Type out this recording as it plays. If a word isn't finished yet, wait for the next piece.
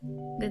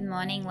Good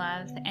morning,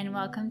 love, and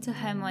welcome to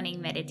her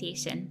morning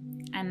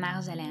meditation. I'm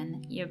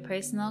Marjolaine, your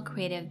personal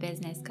creative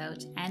business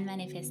coach and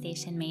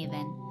manifestation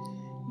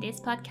maven. This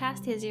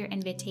podcast is your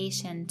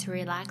invitation to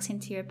relax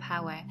into your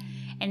power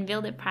and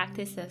build a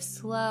practice of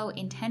slow,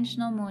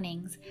 intentional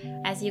mornings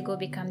as you go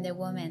become the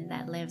woman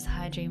that lives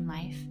her dream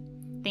life.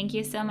 Thank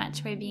you so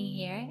much for being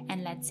here,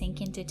 and let's sink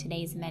into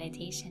today's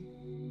meditation.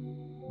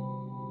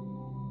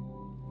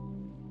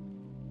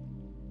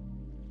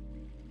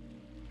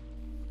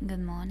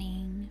 Good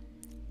morning.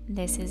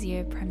 This is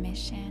your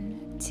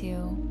permission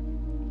to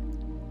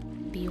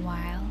be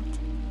wild,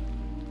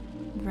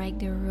 break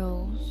the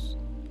rules,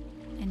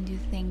 and do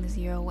things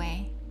your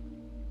way.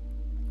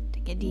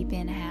 Take a deep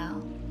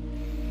inhale.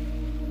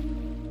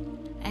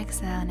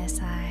 Exhale and a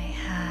sigh.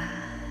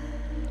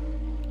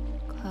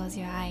 Close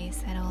your eyes,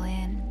 settle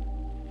in.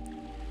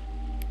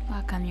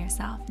 Welcome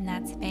yourself in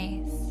that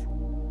space.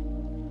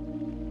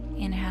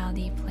 Inhale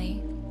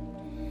deeply.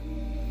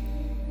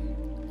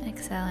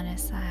 Exhale and a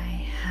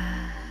sigh.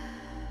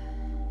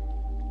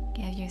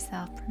 Give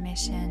yourself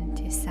permission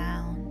to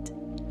sound,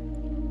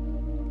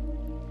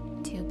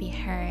 to be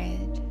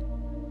heard,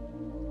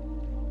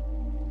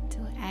 to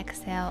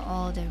exhale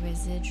all the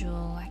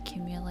residual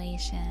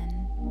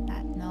accumulation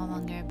that no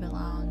longer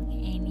belong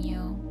in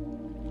you.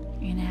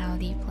 Inhale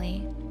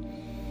deeply.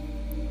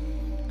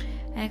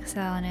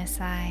 Exhale and a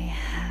sigh.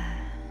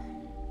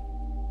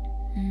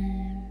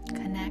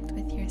 Connect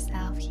with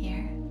yourself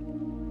here.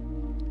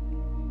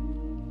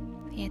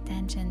 Pay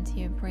attention to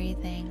your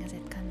breathing as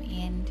it comes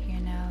into your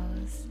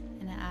nose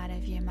and out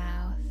of your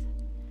mouth,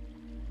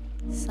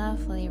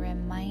 softly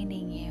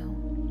reminding you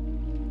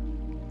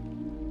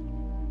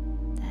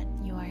that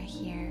you are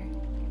here.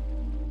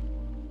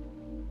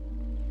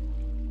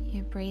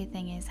 Your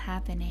breathing is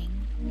happening,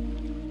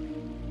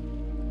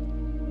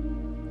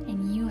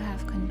 and you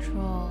have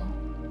control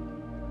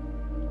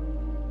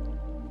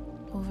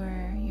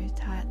over your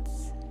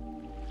thoughts,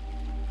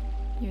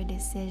 your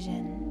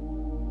decision,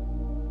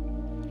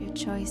 your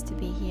choice to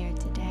be here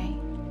today.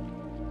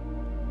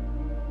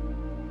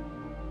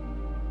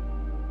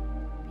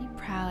 Be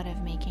proud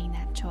of making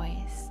that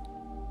choice.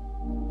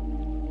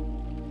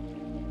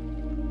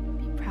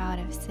 Be proud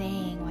of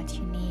saying what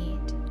you need.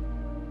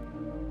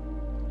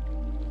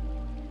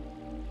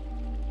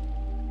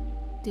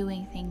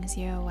 Doing things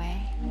your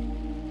way.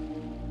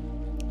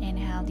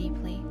 Inhale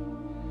deeply.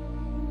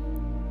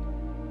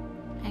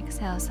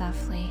 Exhale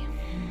softly.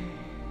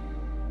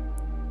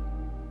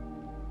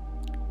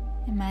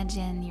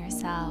 Imagine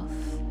yourself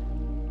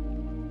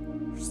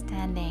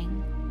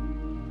standing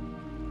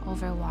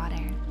over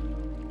water.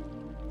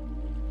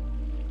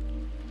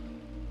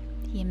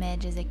 The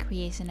image is a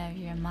creation of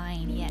your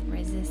mind, yet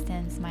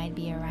resistance might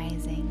be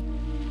arising.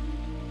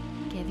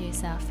 Give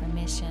yourself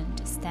permission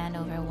to stand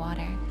over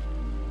water.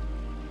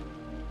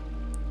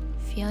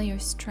 Feel your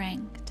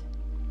strength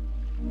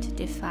to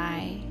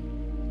defy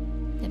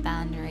the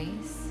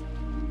boundaries.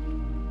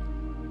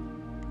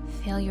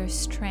 Feel your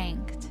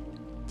strength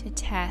to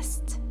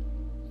test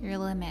your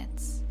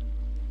limits,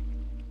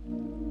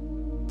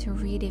 to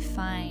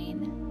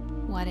redefine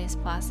what is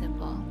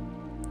possible.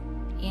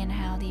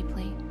 Inhale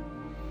deeply.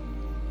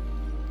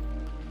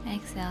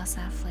 Exhale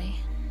softly.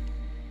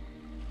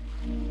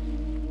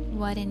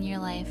 What in your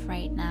life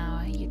right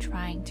now are you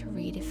trying to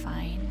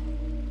redefine?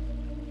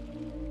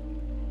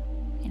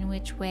 In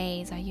which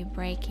ways are you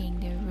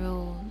breaking the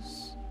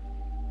rules,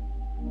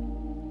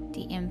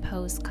 the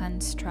imposed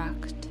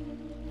construct,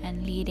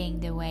 and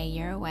leading the way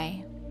your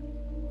way?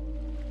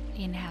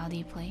 Inhale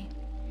deeply.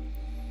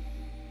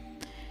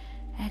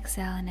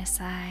 Exhale and a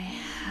sigh.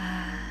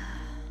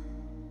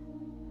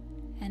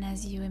 And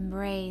as you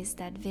embrace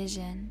that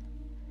vision,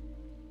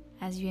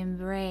 as you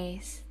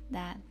embrace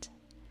that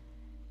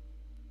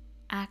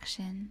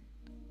action,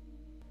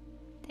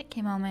 take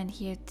a moment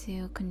here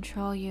to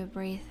control your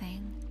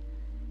breathing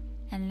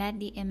and let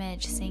the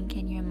image sink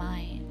in your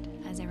mind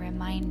as a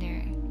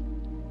reminder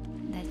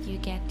that you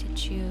get to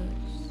choose.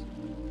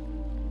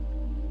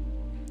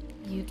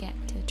 You get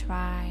to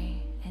try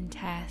and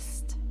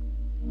test,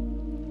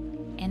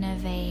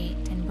 innovate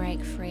and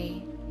break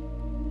free.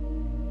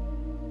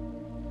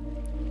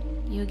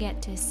 You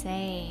get to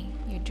say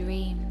your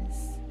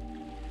dreams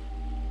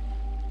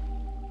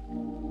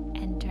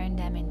and turn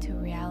them into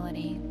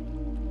reality.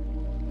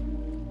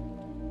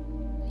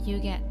 You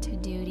get to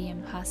do the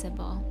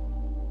impossible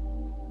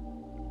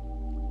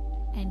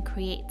and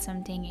create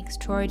something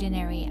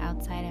extraordinary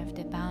outside of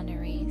the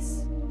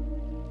boundaries.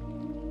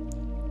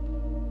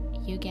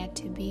 You get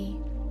to be.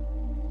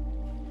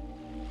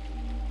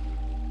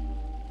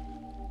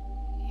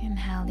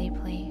 Inhale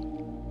deeply.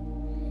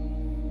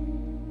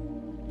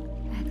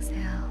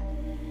 Exhale.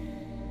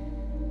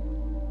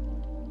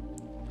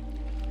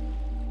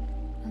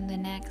 On the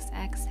next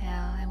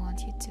exhale, I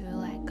want you to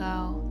let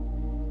go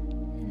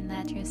and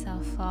let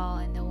yourself fall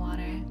in the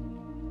water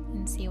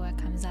and see what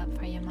comes up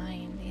for your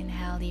mind.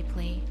 Inhale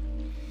deeply.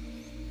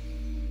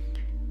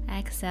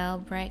 Exhale,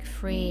 break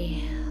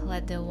free.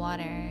 Let the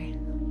water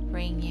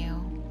bring you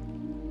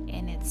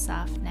in its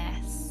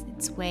softness,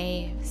 its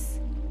waves,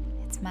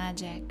 its this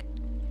magic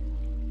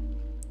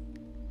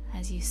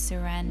as you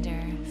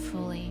surrender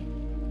fully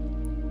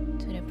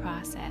to the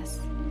process.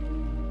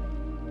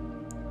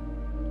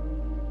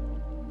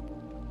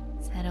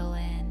 Settle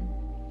in,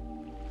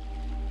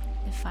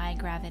 defy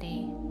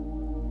gravity,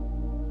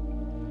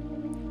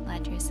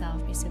 let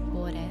yourself be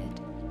supported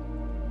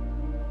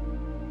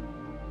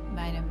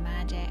by the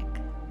magic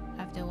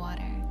of the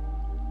water.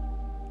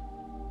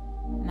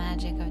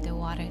 Magic of the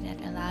water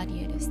that allowed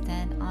you to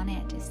stand on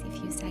it just a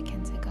few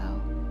seconds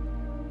ago,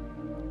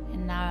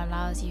 and now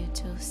allows you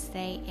to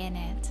stay in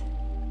it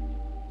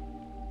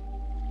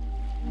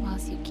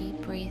whilst you keep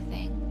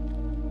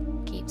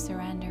breathing, keep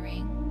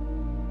surrendering,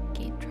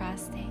 keep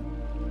trusting.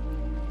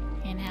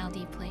 Inhale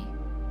deeply,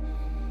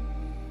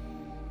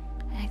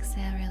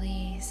 exhale,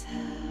 release,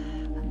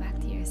 come back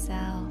to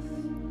yourself.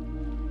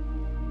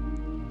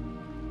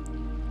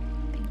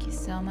 Thank you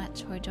so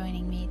much for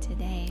joining me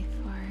today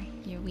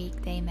for your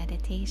weekday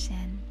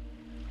meditation.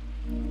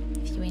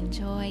 If you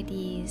enjoy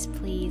these,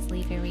 please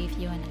leave a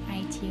review on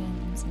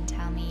iTunes and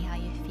tell me how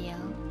you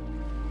feel.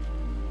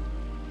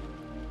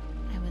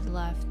 I would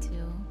love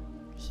to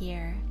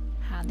hear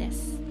how this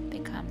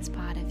becomes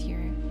part of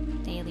your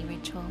daily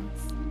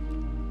rituals.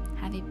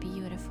 Have a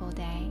beautiful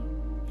day,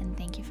 and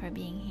thank you for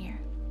being here.